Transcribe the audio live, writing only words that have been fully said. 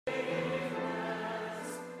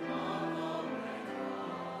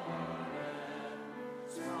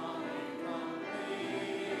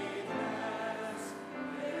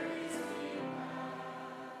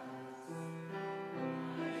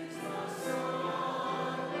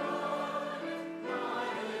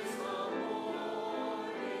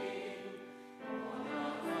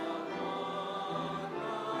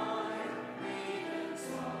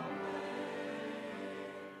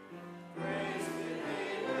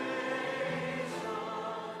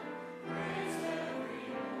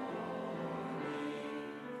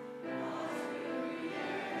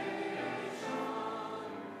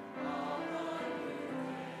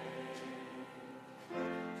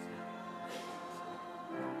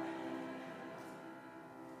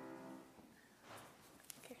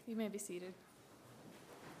You may be seated.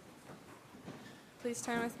 Please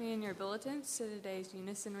turn with me in your bulletins to today's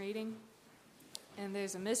unison reading. And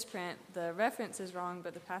there's a misprint. The reference is wrong,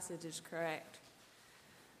 but the passage is correct.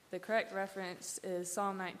 The correct reference is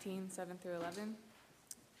Psalm 19, 7 through 11.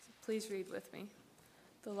 So please read with me.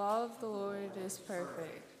 The law of the Lord is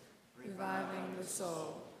perfect, reviving the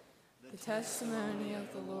soul. The testimony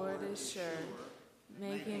of the Lord is sure,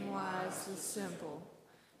 making wise the simple.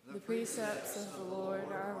 The precepts of the Lord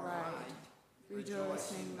are right,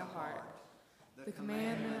 rejoicing the heart. The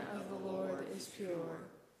commandment of the Lord is pure,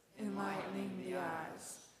 enlightening the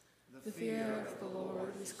eyes. The fear of the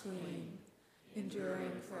Lord is clean,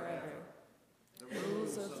 enduring forever. The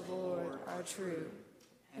rules of the Lord are true,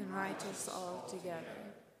 and righteous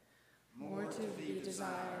altogether. More to be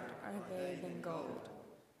desired are they than gold,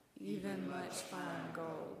 even much fine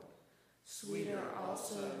gold. Sweeter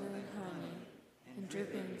also than honey, and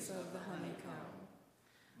drippings of the honeycomb.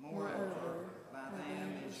 Moreover, by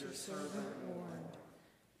them is your servant warned.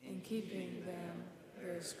 In keeping them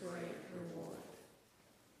there is great reward.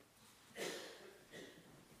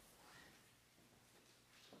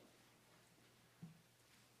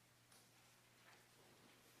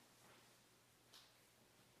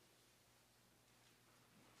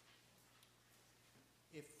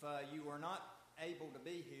 If you were not able to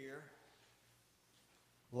be here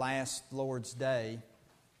last Lord's Day,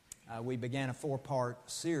 we began a 4-part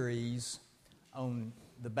series on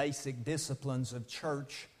the basic disciplines of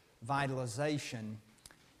church vitalization.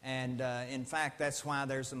 And in fact, that's why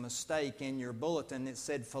there's a mistake in your bulletin. It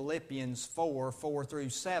said Philippians 4 through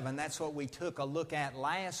 7. That's what we took a look at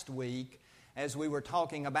last week as we were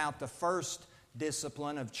talking about the first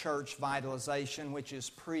discipline of church vitalization, which is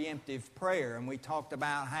preemptive prayer. And we talked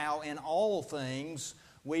about how in all things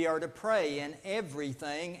we are to pray. In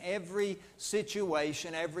everything, every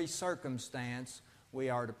situation, every circumstance,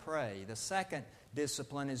 we are to pray. The second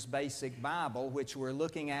discipline is basic Bible, which we're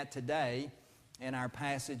looking at today in our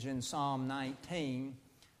passage in Psalm 19.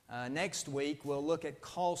 Next week, we'll look at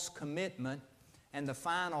cost commitment, and the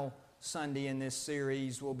final Sunday in this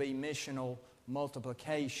series will be missional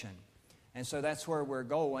multiplication. And so that's where we're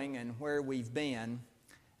going and where we've been.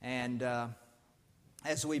 And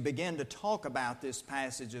as we begin to talk about this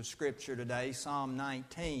passage of Scripture today, Psalm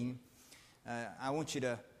 19, I want you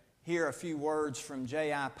to hear a few words from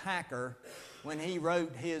J.I. Packer when he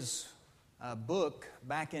wrote his book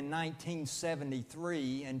back in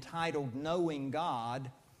 1973 entitled Knowing God.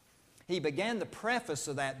 He began the preface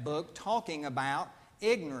of that book talking about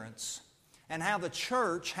ignorance and how the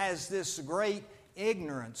church has this great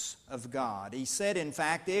ignorance of God. He said, in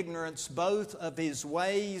fact, ignorance both of His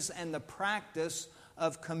ways and the practice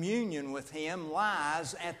of communion with Him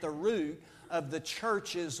lies at the root of the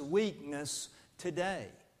church's weakness today.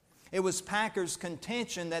 It was Packer's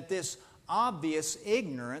contention that this obvious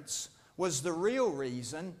ignorance was the real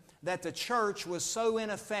reason that the church was so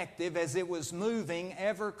ineffective as it was moving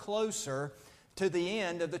ever closer to the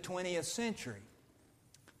end of the 20th century.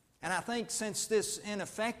 And I think since this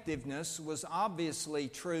ineffectiveness was obviously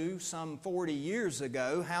true some 40 years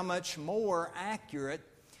ago, how much more accurate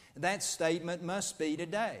that statement must be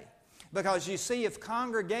today. Because you see, if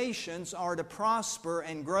congregations are to prosper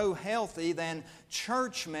and grow healthy, then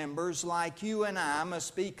church members like you and I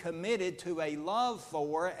must be committed to a love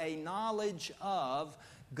for, a knowledge of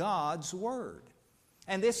God's Word.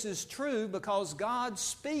 And this is true because God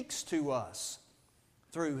speaks to us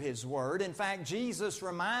through His Word. In fact, Jesus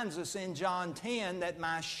reminds us in John 10 that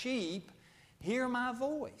my sheep hear my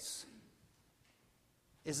voice.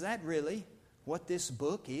 Is that really what this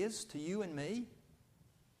book is to you and me?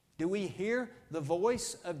 Do we hear the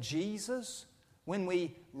voice of Jesus when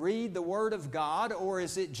we read the Word of God, or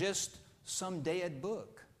is it just some dead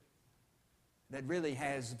book that really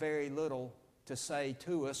has very little to say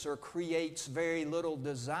to us or creates very little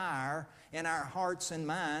desire in our hearts and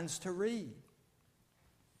minds to read?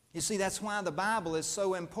 You see, that's why the Bible is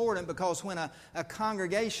so important, because when a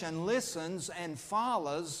congregation listens and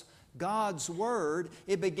follows God's Word,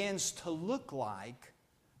 it begins to look like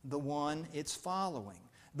the one it's following.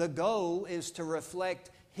 The goal is to reflect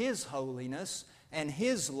His holiness and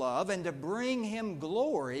His love and to bring Him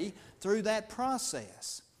glory through that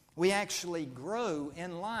process. We actually grow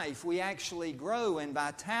in life. We actually grow in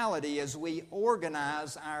vitality as we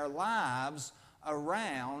organize our lives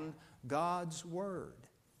around God's Word.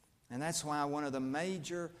 And that's why one of the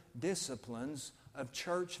major disciplines of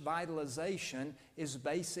church vitalization is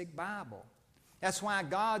basic Bible. That's why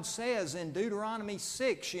God says in Deuteronomy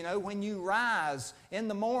 6, when you rise in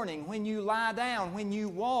the morning, when you lie down, when you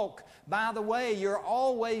walk by the way, you're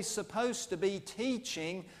always supposed to be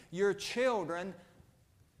teaching your children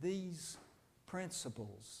these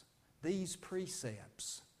principles, these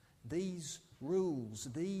precepts, these rules,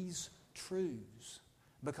 these truths,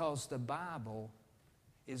 because the Bible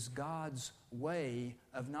is God's way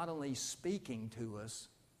of not only speaking to us,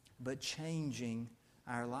 but changing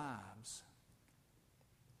our lives.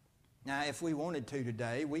 Now, if we wanted to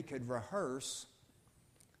today, we could rehearse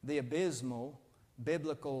the abysmal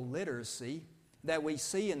biblical literacy that we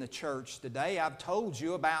see in the church today. I've told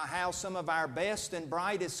you about how some of our best and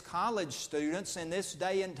brightest college students in this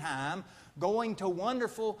day and time, going to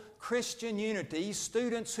wonderful Christian unities,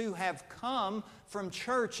 students who have come from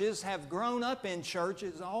churches, have grown up in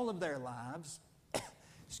churches all of their lives.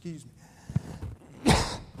 Excuse me.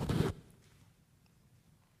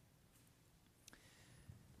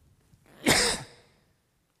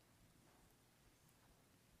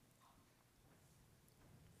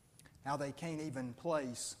 How they can't even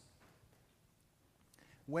place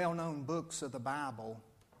well-known books of the Bible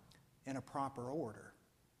in a proper order.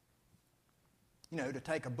 You know, to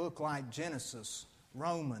take a book like Genesis,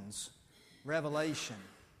 Romans, Revelation,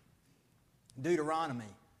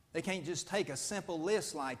 Deuteronomy, they can't just take a simple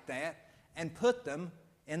list like that and put them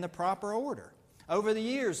in the proper order. Over the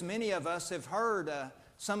years, many of us have heard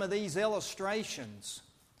some of these illustrations,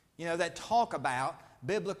 you know, that talk about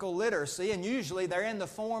biblical literacy, and usually they're in the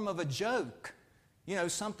form of a joke. You know,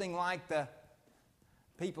 something like how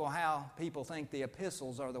people think the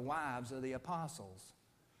epistles are the wives of the apostles.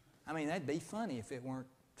 I mean, that'd be funny if it weren't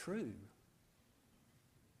true.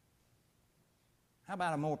 How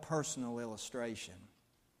about a more personal illustration?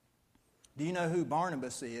 Do you know who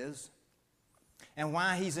Barnabas is and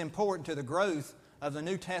why he's important to the growth of the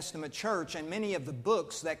New Testament church and many of the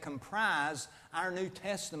books that comprise our New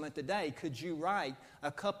Testament today? Could you write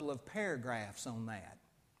a couple of paragraphs on that?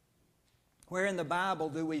 Where in the Bible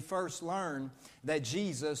do we first learn that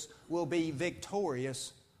Jesus will be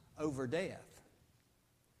victorious over death?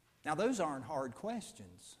 Now, those aren't hard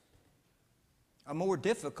questions. A more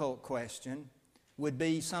difficult question would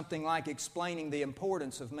be something like explaining the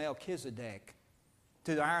importance of Melchizedek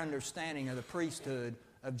to our understanding of the priesthood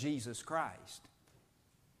of Jesus Christ.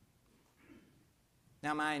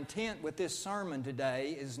 Now, my intent with this sermon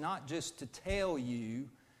today is not just to tell you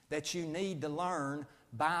that you need to learn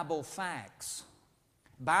Bible facts.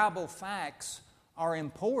 Bible facts are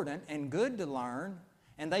important and good to learn,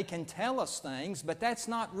 and they can tell us things, but that's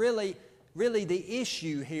not really the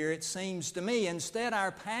issue here, it seems to me. Instead,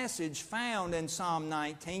 our passage found in Psalm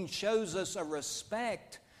 19 shows us a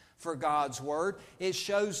respect for God's Word. It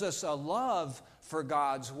shows us a love for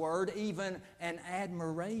God's Word, even an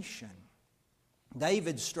admiration.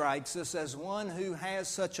 David strikes us as one who has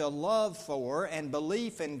such a love for and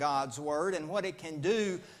belief in God's Word and what it can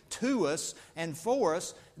do to us and for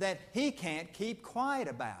us that he can't keep quiet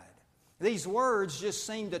about it. These words just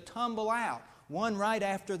seem to tumble out, one right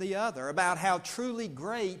after the other, about how truly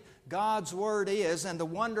great God's Word is and the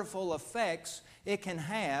wonderful effects it can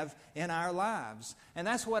have in our lives. And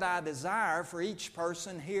that's what I desire for each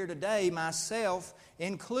person here today, myself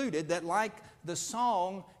included, that like the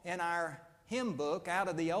song in our hymn book out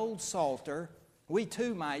of the old Psalter, we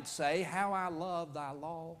too might say, "How I love thy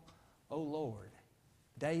law, O Lord,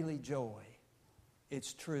 daily joy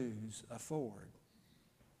its truths afford."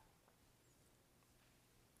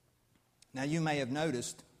 Now you may have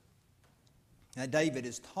noticed that David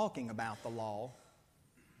is talking about the law.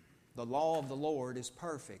 The law of the Lord is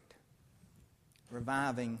perfect,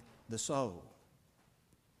 reviving the soul.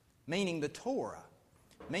 Meaning the Torah,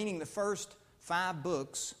 meaning the first 5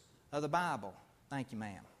 books of the Bible. Thank you,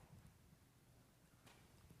 ma'am.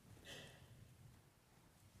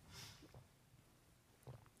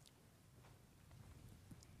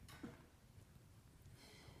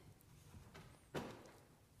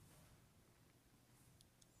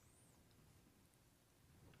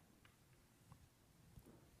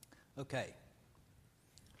 Okay.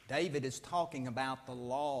 David is talking about the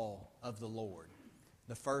law of the Lord,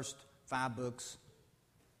 the first 5 books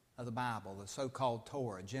of the Bible, the so-called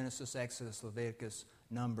Torah, Genesis, Exodus, Leviticus,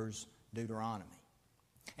 Numbers, Deuteronomy.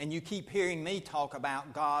 And you keep hearing me talk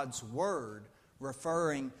about God's Word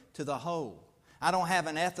referring to the whole. I don't have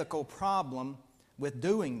an ethical problem with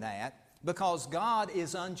doing that because God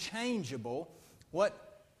is unchangeable,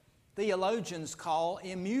 what theologians call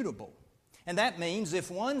immutable. And that means if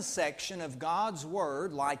one section of God's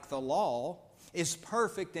Word, like the law, is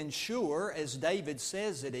perfect and sure, as David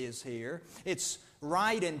says it is here, it's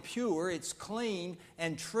right and pure, it's clean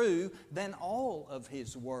and true, then all of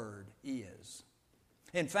His Word is.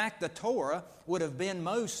 In fact, the Torah would have been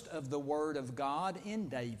most of the Word of God in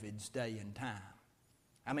David's day and time.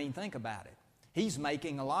 I mean, think about it. He's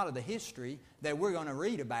making a lot of the history that we're going to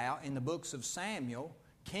read about in the books of Samuel,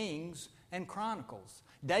 Kings, and Chronicles.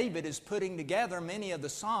 David is putting together many of the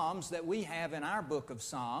Psalms that we have in our book of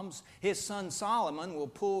Psalms. His son Solomon will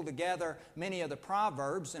pull together many of the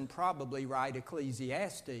Proverbs and probably write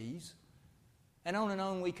Ecclesiastes. And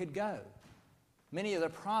on we could go. Many of the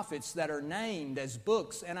prophets that are named as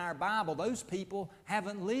books in our Bible, those people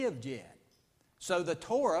haven't lived yet. So the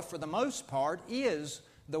Torah, for the most part, is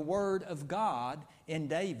the Word of God in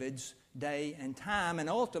David's day and time. And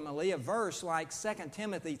ultimately, a verse like 2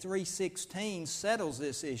 Timothy 3:16 settles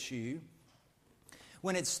this issue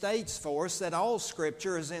when it states for us that all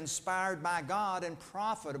Scripture is inspired by God and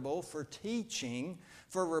profitable for teaching,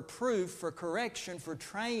 for reproof, for correction, for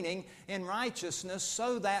training in righteousness,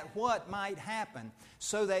 so that what might happen?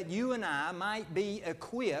 So that you and I might be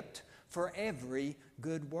equipped for every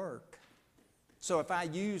good work. So if I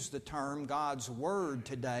use the term God's Word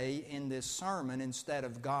today in this sermon instead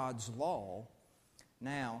of God's law,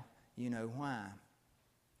 now you know why.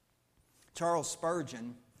 Charles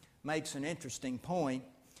Spurgeon makes an interesting point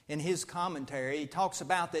in his commentary. He talks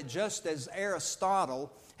about that just as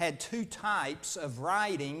Aristotle had two types of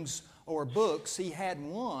writings or books, he had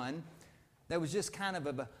one that was just kind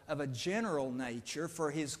of a general nature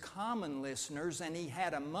for his common listeners, and he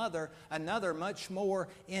had another much more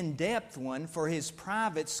in-depth one for his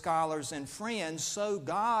private scholars and friends. So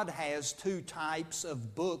God has two types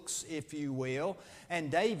of books, if you will,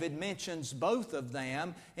 and David mentions both of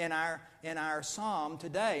them in our psalm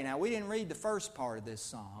today. Now, we didn't read the first part of this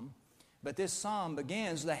psalm, but this psalm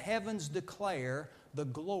begins, "The heavens declare the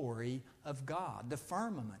glory of God. The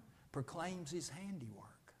firmament proclaims His handiwork."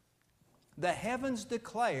 The heavens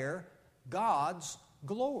declare God's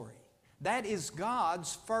glory. That is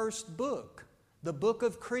God's first book, the book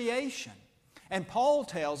of creation. And Paul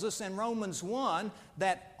tells us in Romans 1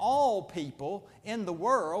 that all people in the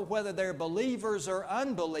world, whether they're believers or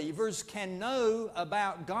unbelievers, can know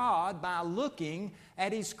about God by looking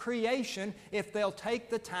at His creation if they'll take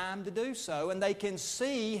the time to do so. And they can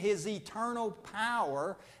see His eternal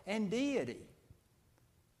power and deity.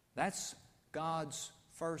 That's God's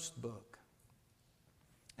first book.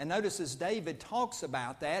 And notice as David talks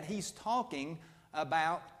about that, he's talking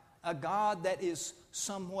about a God that is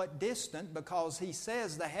somewhat distant, because he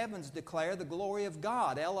says the heavens declare the glory of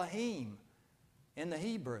God, Elohim in the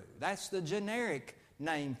Hebrew. That's the generic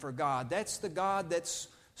name for God. That's the God that's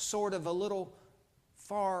sort of a little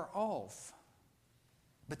far off.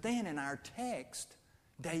 But then in our text,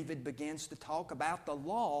 David begins to talk about the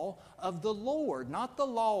law of the Lord. Not the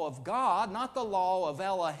law of God, not the law of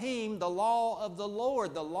Elohim, the law of the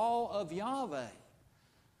Lord, the law of Yahweh.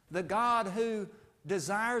 The God who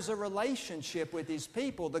desires a relationship with His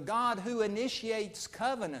people, the God who initiates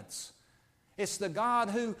covenants. It's the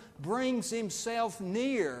God who brings Himself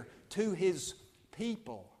near to His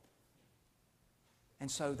people.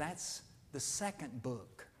 And so that's the second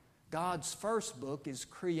book. God's first book is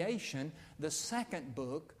creation. The second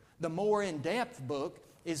book, the more in-depth book,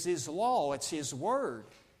 is His law. It's His Word.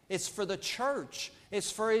 It's for the church.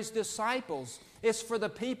 It's for His disciples. It's for the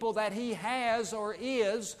people that He has or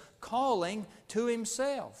is calling to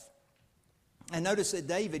Himself. And notice that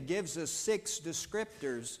David gives us 6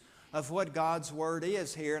 descriptors of what God's Word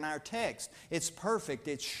is here in our text. It's perfect,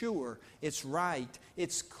 it's sure, it's right,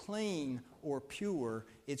 it's clean or pure,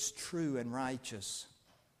 it's true and righteous.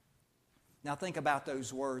 Now think about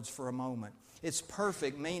those words for a moment. It's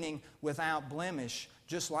perfect, meaning without blemish,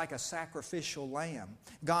 just like a sacrificial lamb.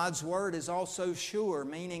 God's Word is also sure,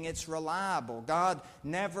 meaning it's reliable. God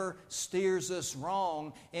never steers us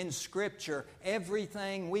wrong in Scripture.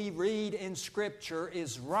 Everything we read in Scripture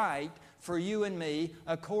is right for you and me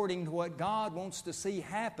according to what God wants to see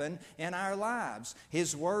happen in our lives.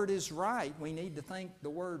 His Word is right. We need to think the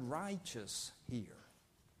word righteous here.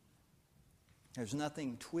 There's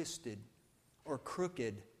nothing twisted or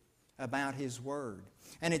crooked about His Word.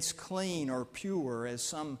 And it's clean or pure, as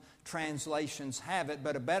some translations have it,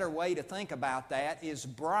 but a better way to think about that is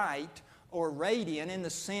bright or radiant, in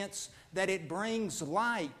the sense that it brings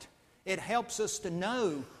light. It helps us to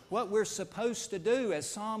know what we're supposed to do. As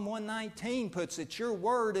Psalm 119 puts it, "Your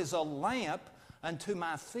Word is a lamp unto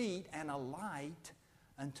my feet and a light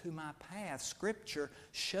unto my path." Scripture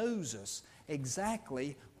shows us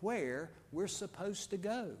exactly where we're supposed to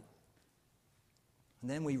go. And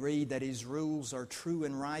then we read that His rules are true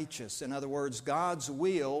and righteous. In other words, God's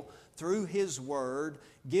will through His Word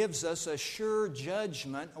gives us a sure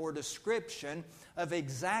judgment or description of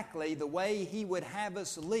exactly the way He would have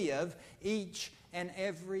us live each and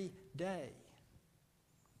every day.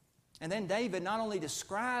 And then David not only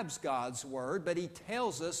describes God's Word, but he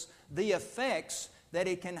tells us the effects that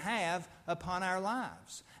it can have upon our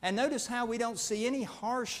lives. And notice how we don't see any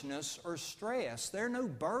harshness or stress. There are no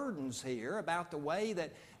burdens here about the way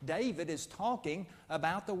that David is talking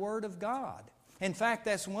about the Word of God. In fact,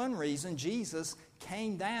 that's one reason Jesus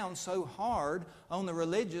came down so hard on the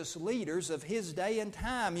religious leaders of his day and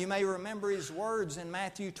time. You may remember his words in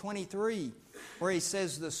Matthew 23, where he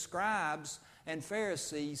says, "The scribes and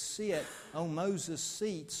Pharisees sit on Moses'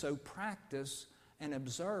 seat, so practice and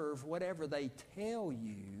observe whatever they tell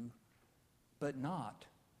you, but not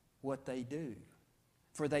what they do.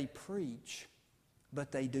 For they preach,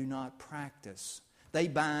 but they do not practice. They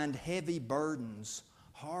bind heavy burdens,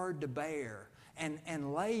 hard to bear,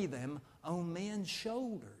 and lay them on men's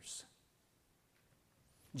shoulders."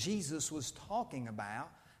 Jesus was talking about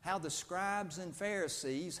how the scribes and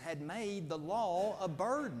Pharisees had made the law a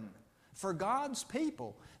burden for God's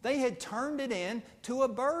people. They had turned it into a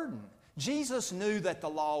burden. Jesus knew that the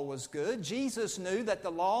law was good. Jesus knew that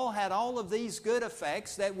the law had all of these good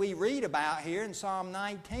effects that we read about here in Psalm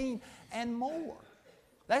 19 and more.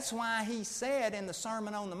 That's why he said in the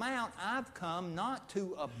Sermon on the Mount, "I've come not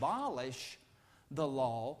to abolish the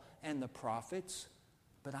law and the prophets,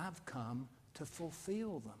 but I've come to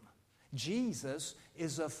fulfill them." Jesus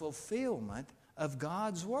is a fulfillment of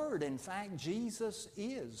God's Word. In fact, Jesus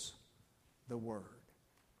is the Word.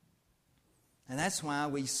 And that's why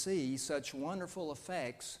we see such wonderful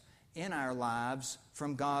effects in our lives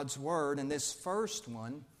from God's Word. And this first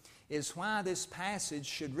one is why this passage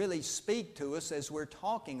should really speak to us as we're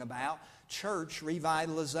talking about church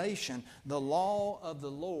revitalization. The law of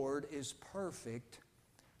the Lord is perfect,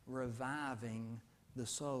 reviving the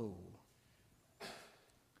soul.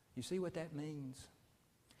 You see what that means?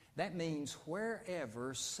 That means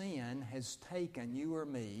wherever sin has taken you or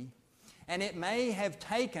me, and it may have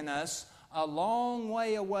taken us a long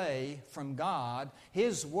way away from God,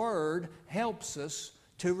 His Word helps us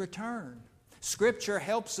to return. Scripture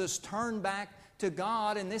helps us turn back to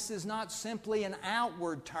God, and this is not simply an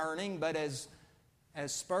outward turning, but as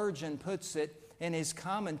Spurgeon puts it in his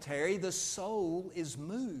commentary, the soul is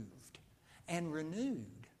moved and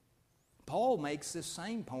renewed. Paul makes this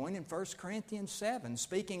same point in 1 Corinthians 7,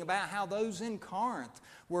 speaking about how those in Corinth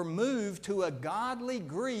were moved to a godly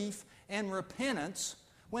grief and repentance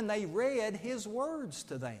when they read his words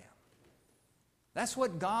to them. That's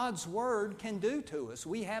what God's Word can do to us.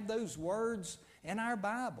 We have those words in our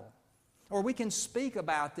Bible. Or we can speak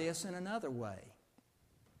about this in another way.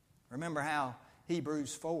 Remember how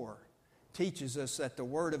Hebrews 4 teaches us that the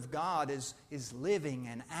Word of God is living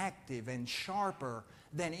and active and sharper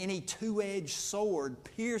than any two-edged sword,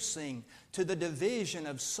 piercing to the division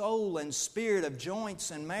of soul and spirit, of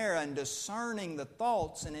joints and marrow, and discerning the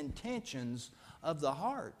thoughts and intentions of the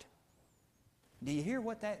heart. Do you hear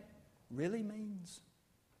what that really means?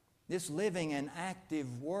 This living and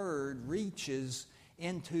active Word reaches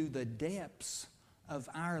into the depths of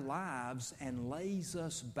our lives and lays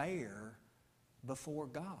us bare before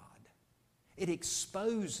God. It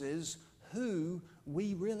exposes who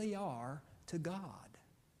we really are to God.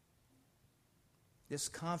 This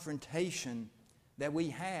confrontation that we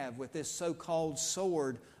have with this so-called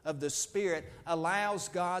sword of the Spirit allows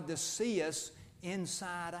God to see us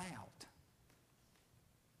inside out.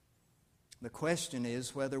 The question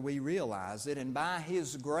is whether we realize it and by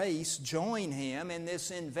His grace join Him in this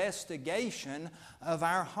investigation of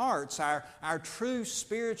our hearts, our true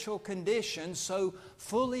spiritual condition so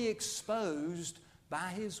fully exposed by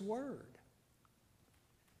His Word.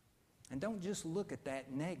 And don't just look at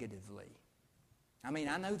that negatively. I mean,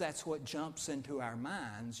 I know that's what jumps into our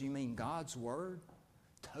minds. You mean God's Word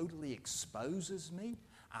totally exposes me?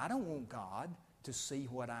 I don't want God to see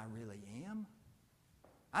what I really am.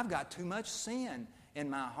 I've got too much sin in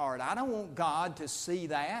my heart. I don't want God to see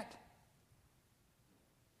that.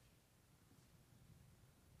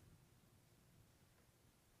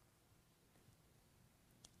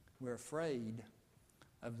 We're afraid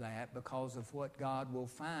of that because of what God will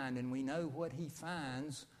find, and we know what He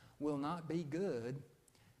finds will not be good.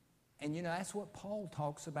 And you know, that's what Paul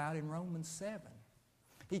talks about in Romans 7.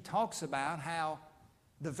 He talks about how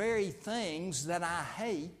the very things that I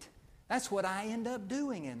hate, that's what I end up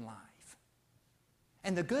doing in life.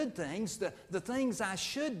 And the good things, the things I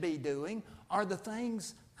should be doing, are the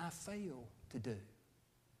things I fail to do.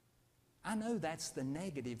 I know that's the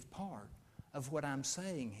negative part of what I'm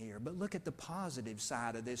saying here, but look at the positive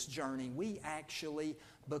side of this journey. We actually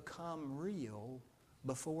become real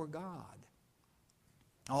before God.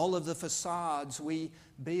 All of the facades we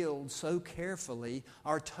build so carefully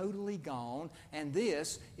are totally gone, and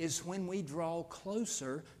this is when we draw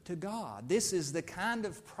closer to God. This is the kind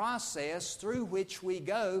of process through which we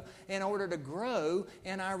go in order to grow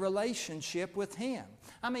in our relationship with Him.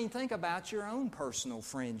 I mean, think about your own personal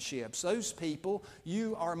friendships. Those people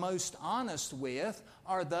you are most honest with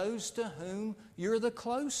are those to whom you're the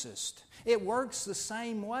closest. It works the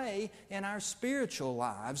same way in our spiritual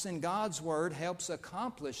lives, and God's Word helps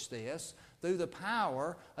accomplish this through the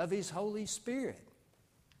power of His Holy Spirit.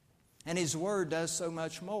 And His Word does so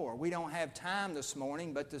much more. We don't have time this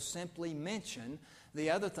morning but to simply mention the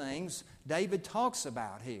other things David talks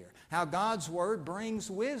about here. How God's Word brings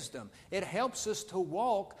wisdom. It helps us to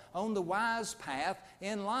walk on the wise path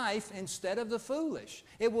in life instead of the foolish.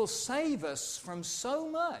 It will save us from so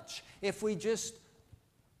much if we just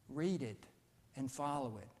read it and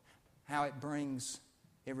follow it. How it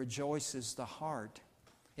rejoices the heart.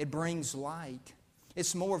 It brings light.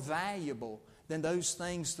 It's more valuable than those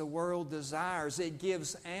things the world desires. It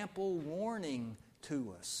gives ample warning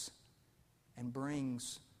to us and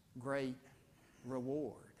brings great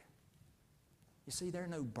reward. You see, there are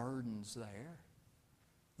no burdens there.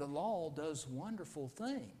 The law does wonderful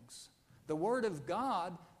things. The Word of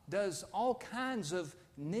God does all kinds of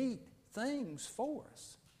neat things for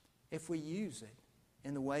us if we use it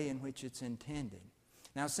in the way in which it's intended.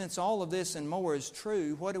 Now, since all of this and more is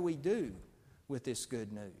true, what do we do with this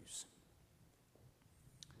good news?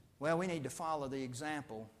 Well, we need to follow the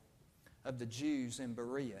example of the Jews in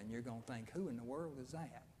Berea. And you're going to think, who in the world is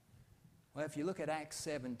that? Well, if you look at Acts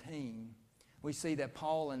 17, we see that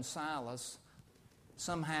Paul and Silas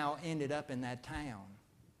somehow ended up in that town.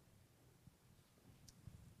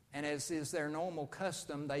 And as is their normal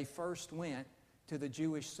custom, they first went to the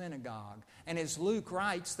Jewish synagogue. And as Luke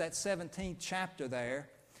writes that 17th chapter there,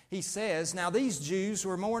 he says, "Now these Jews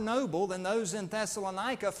were more noble than those in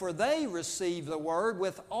Thessalonica, for they received the word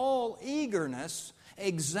with all eagerness,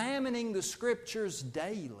 examining the Scriptures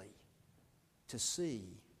daily to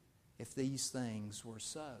see if these things were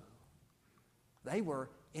so." They were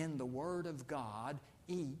in the Word of God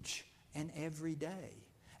each and every day.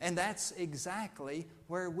 And that's exactly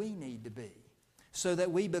where we need to be, so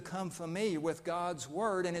that we become familiar with God's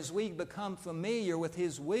Word. And as we become familiar with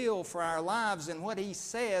His will for our lives and what He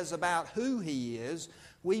says about who He is,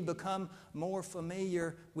 we become more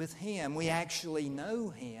familiar with Him. We actually know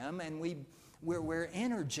Him, and we're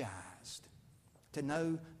energized to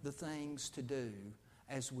know the things to do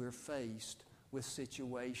as we're faced with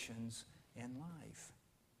situations in life.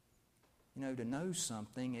 You know, to know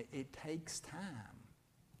something, it takes time.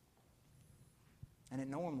 And it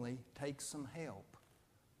normally takes some help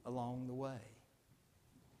along the way.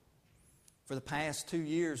 For the past 2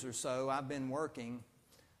 years or so, I've been working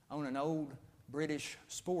on an old British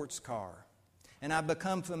sports car. And I've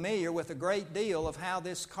become familiar with a great deal of how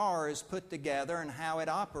this car is put together and how it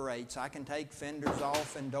operates. I can take fenders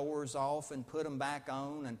off and doors off and put them back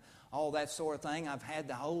on and all that sort of thing. I've had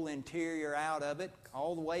the whole interior out of it,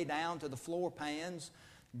 all the way down to the floor pans,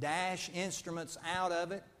 dash instruments out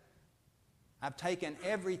of it. I've taken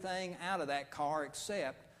everything out of that car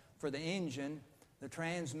except for the engine, the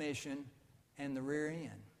transmission, and the rear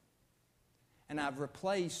end. And I've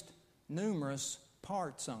replaced numerous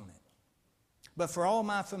parts on it. But for all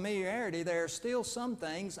my familiarity, there are still some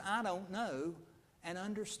things I don't know and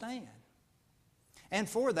understand. And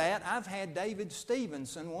for that, I've had David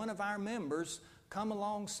Stevenson, one of our members, come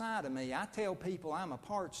alongside of me. I tell people I'm a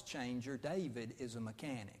parts changer. David is a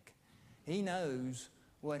mechanic. He knows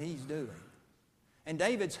what he's doing. And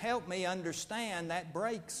David's helped me understand that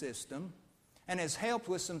brake system and has helped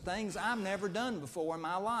with some things I've never done before in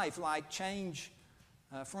my life, like change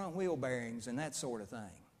front wheel bearings and that sort of thing.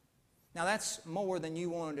 Now, that's more than you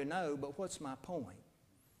wanted to know, but what's my point?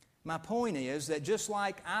 My point is that just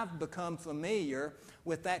like I've become familiar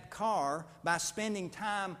with that car by spending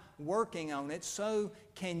time working on it, so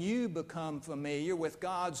can you become familiar with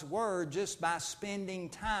God's Word just by spending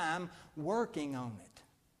time working on it,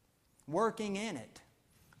 working in it,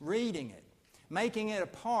 reading it, making it a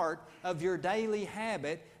part of your daily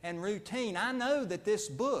habit and routine. I know that this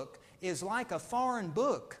book is like a foreign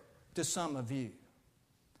book to some of you.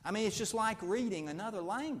 I mean, it's just like reading another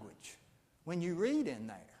language when you read in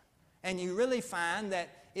there. And you really find that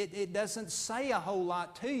it doesn't say a whole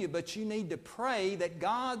lot to you, but you need to pray that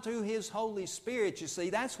God, through His Holy Spirit, you see,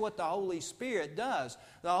 that's what the Holy Spirit does.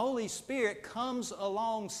 The Holy Spirit comes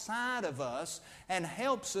alongside of us and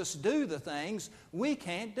helps us do the things we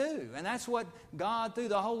can't do. And that's what God, through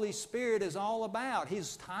the Holy Spirit, is all about.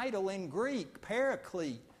 His title in Greek,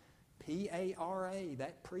 Paraclete, P-A-R-A,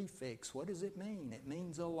 that prefix, what does it mean? It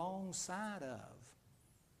means alongside of.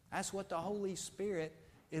 That's what the Holy Spirit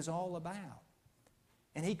is all about.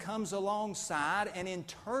 And He comes alongside and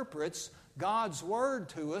interprets God's Word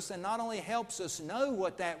to us, and not only helps us know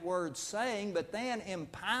what that Word's saying, but then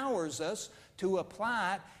empowers us to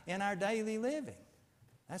apply it in our daily living.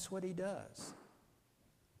 That's what He does.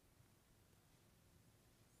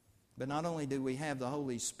 But not only do we have the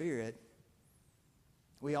Holy Spirit,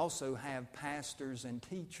 we also have pastors and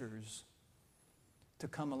teachers to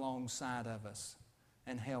come alongside of us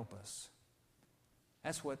and help us.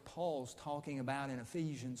 That's what Paul's talking about in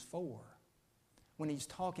Ephesians 4, when he's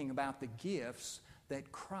talking about the gifts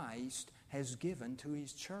that Christ has given to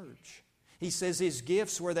His church. He says His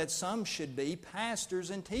gifts were that some should be pastors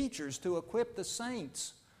and teachers to equip the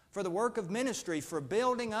saints for the work of ministry, for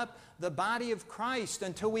building up the body of Christ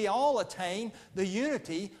until we all attain the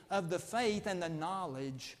unity of the faith and the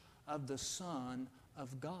knowledge of the Son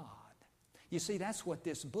of God. You see, that's what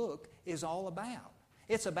this book is all about.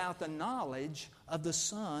 It's about the knowledge of the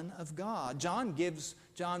Son of God. John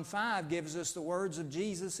 5 gives us the words of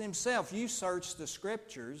Jesus Himself. You search the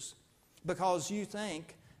Scriptures because you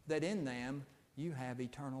think that in them you have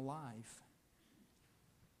eternal life.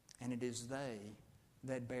 And it is they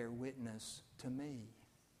that bear witness to me.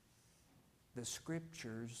 The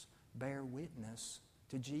Scriptures bear witness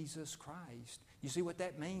to Jesus Christ. You see what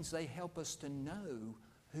that means? They help us to know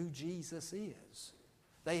who Jesus is.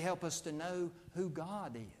 They help us to know who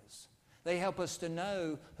God is. They help us to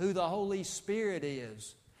know who the Holy Spirit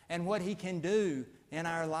is and what He can do in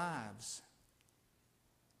our lives.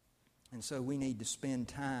 And so we need to spend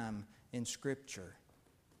time in Scripture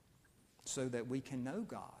so that we can know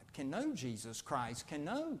God, can know Jesus Christ, can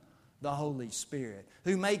know the Holy Spirit,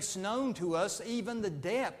 who makes known to us even the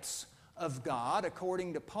depths of God,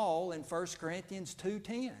 according to Paul in 1 Corinthians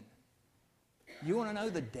 2:10. You want to know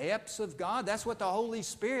the depths of God? That's what the Holy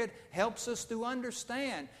Spirit helps us to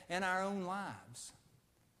understand in our own lives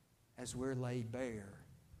as we're laid bare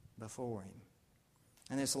before Him.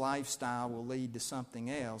 And this lifestyle will lead to something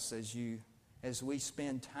else. As we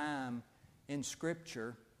spend time in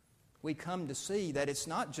Scripture, we come to see that it's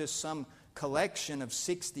not just some collection of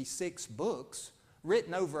 66 books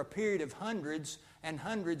written over a period of hundreds and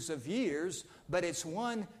hundreds of years, but it's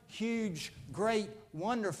one huge, great,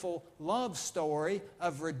 wonderful love story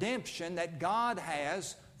of redemption that God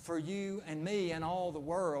has for you and me and all the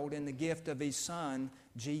world in the gift of His Son,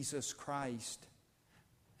 Jesus Christ,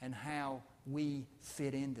 and how we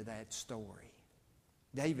fit into that story.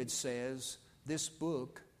 David says, this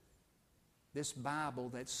book, this Bible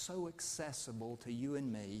that's so accessible to you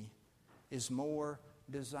and me, is more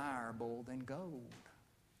desirable than gold.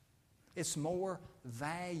 It's more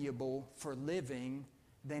valuable for living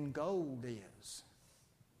than gold is.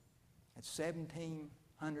 It's $1,700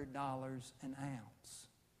 an ounce.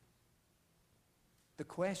 The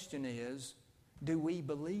question is, do we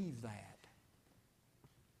believe that?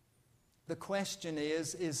 The question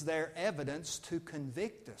is there evidence to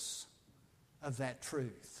convict us of that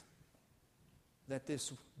truth? That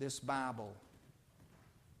this Bible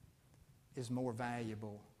is more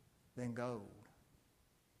valuable than gold.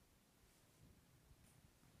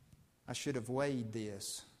 I should have weighed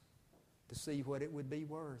this to see what it would be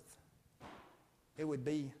worth. It would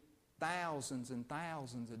be thousands and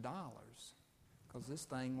thousands of dollars, because this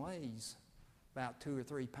thing weighs about 2 or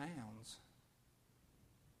 3 pounds.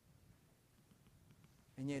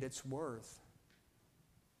 And yet it's worth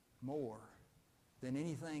more than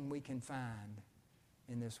anything we can find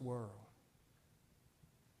in this world.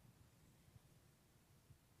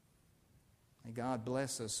 May God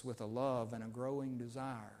bless us with a love and a growing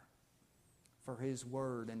desire for His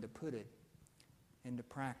Word and to put it into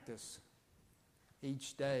practice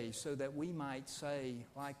each day, so that we might say,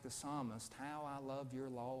 like the psalmist, how I love your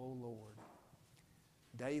law, O Lord.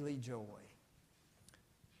 Daily joy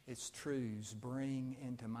its truths bring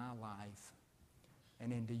into my life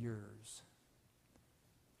and into yours.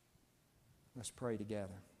 Let's pray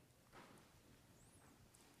together.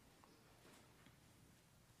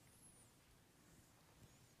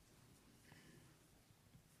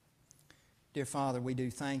 Dear Father, we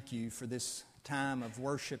do thank You for this time of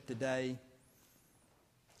worship today,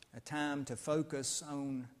 a time to focus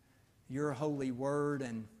on Your holy word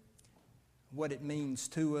and what it means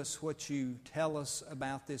to us, what You tell us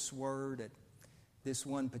about this word at this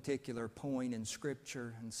one particular point in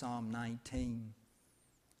Scripture in Psalm 19.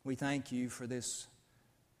 We thank You for this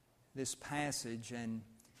passage and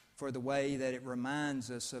for the way that it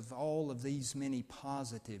reminds us of all of these many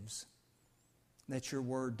positives that Your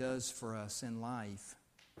word does for us in life.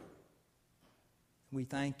 We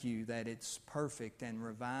thank You that it's perfect and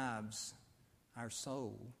revives our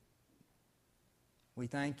soul. We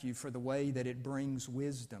thank You for the way that it brings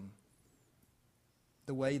wisdom,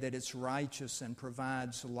 the way that it's righteous and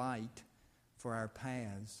provides light for our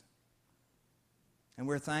paths. And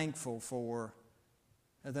we're thankful for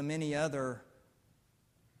the many other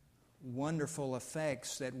wonderful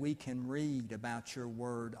effects that we can read about your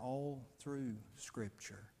word all through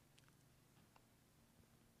Scripture.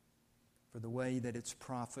 For the way that it's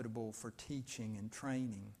profitable for teaching and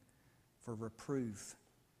training, for reproof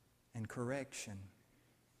and correction.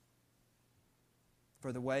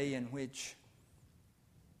 For the way in which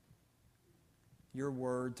your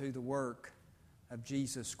word, through the work of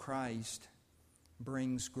Jesus Christ,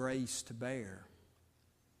 brings grace to bear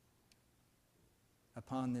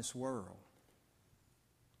upon this world.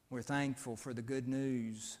 We're thankful for the good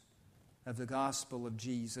news of the gospel of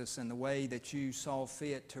Jesus and the way that you saw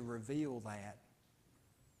fit to reveal that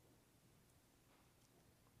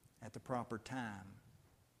at the proper time.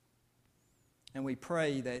 And we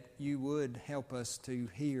pray that you would help us to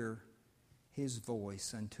hear His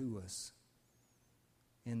voice unto us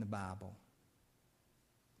in the Bible.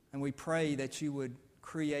 And we pray that you would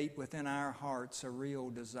create within our hearts a real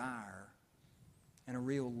desire and a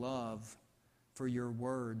real love for your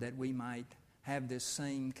word, that we might have this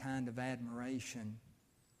same kind of admiration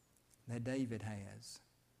that David has.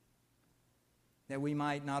 That we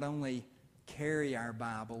might not only carry our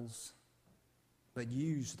Bibles, but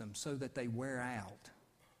use them so that they wear out,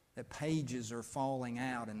 that pages are falling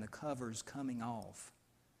out and the cover's coming off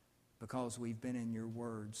because we've been in your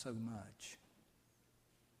word so much.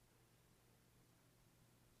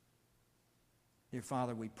 Dear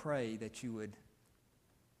Father, we pray that you would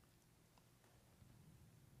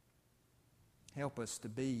help us to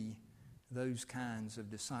be those kinds of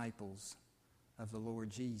disciples of the Lord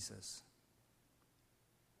Jesus,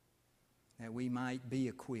 that we might be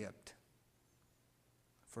equipped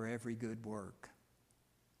for every good work.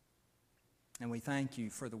 And we thank you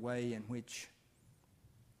for the way in which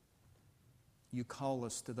you call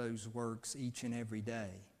us to those works each and every day,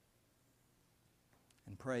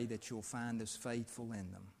 and pray that you'll find us faithful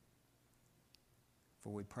in them.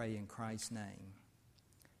 For we pray in Christ's name.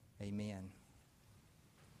 Amen.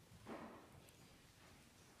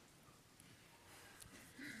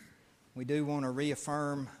 We do want to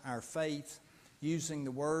reaffirm our faith using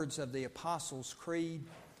the words of the Apostles' Creed.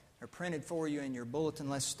 They're printed for you in your bulletin.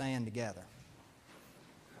 Let's stand together.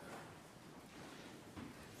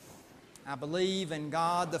 I believe in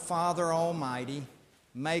God the Father Almighty,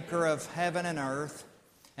 maker of heaven and earth,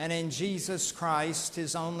 and in Jesus Christ,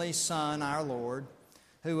 His only Son, our Lord,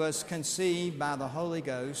 who was conceived by the Holy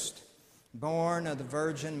Ghost, born of the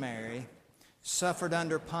Virgin Mary, suffered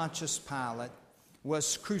under Pontius Pilate,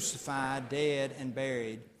 was crucified, dead, and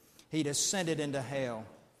buried. He descended into hell.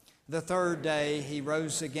 The third day He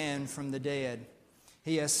rose again from the dead.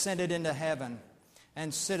 He ascended into heaven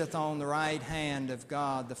and sitteth on the right hand of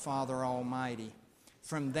God the Father Almighty.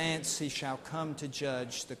 From thence He shall come to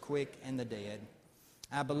judge the quick and the dead.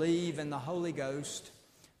 I believe in the Holy Ghost,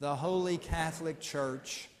 the Holy Catholic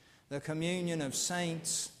Church, the communion of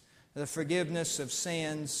saints, the forgiveness of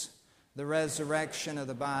sins, the resurrection of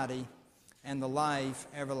the body, and the life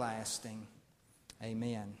everlasting.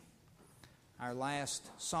 Amen. Our last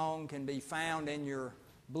song can be found in your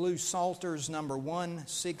blue Psalters, number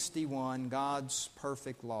 161, God's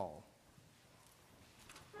Perfect Law.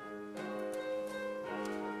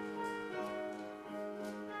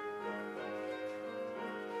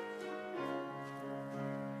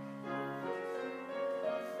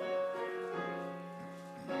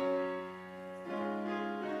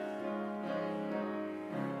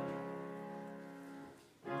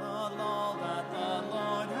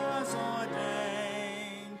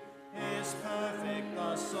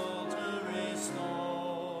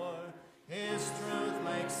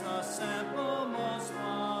 Us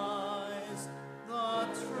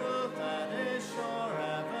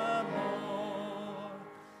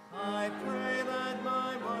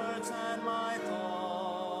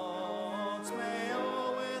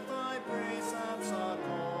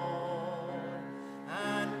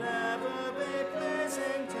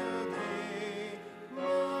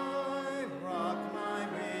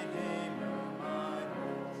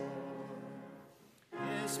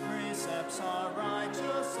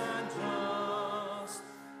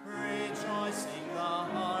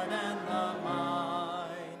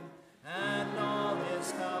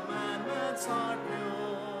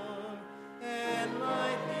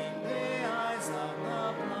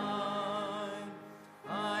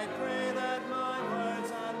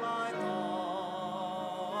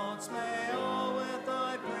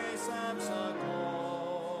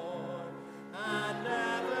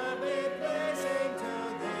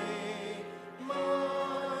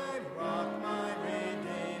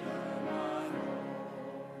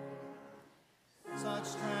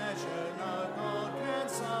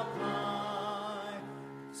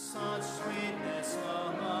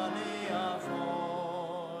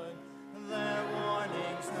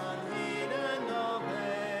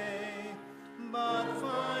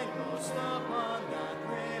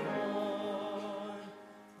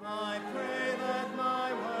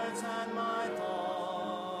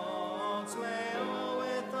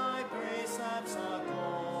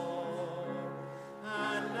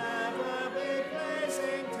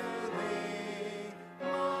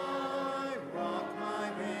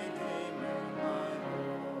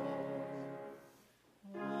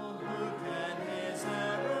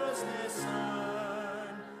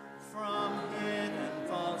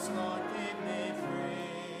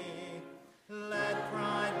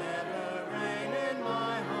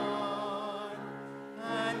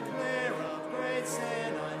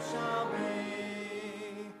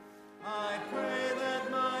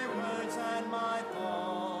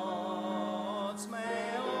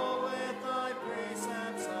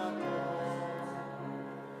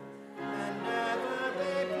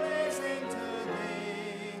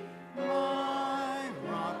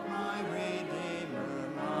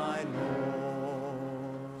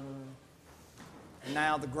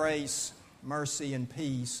Now the grace, mercy, and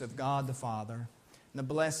peace of God the Father, and the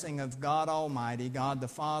blessing of God Almighty, God the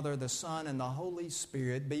Father, the Son, and the Holy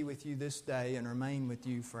Spirit be with you this day and remain with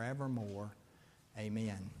you forevermore.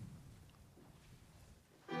 Amen.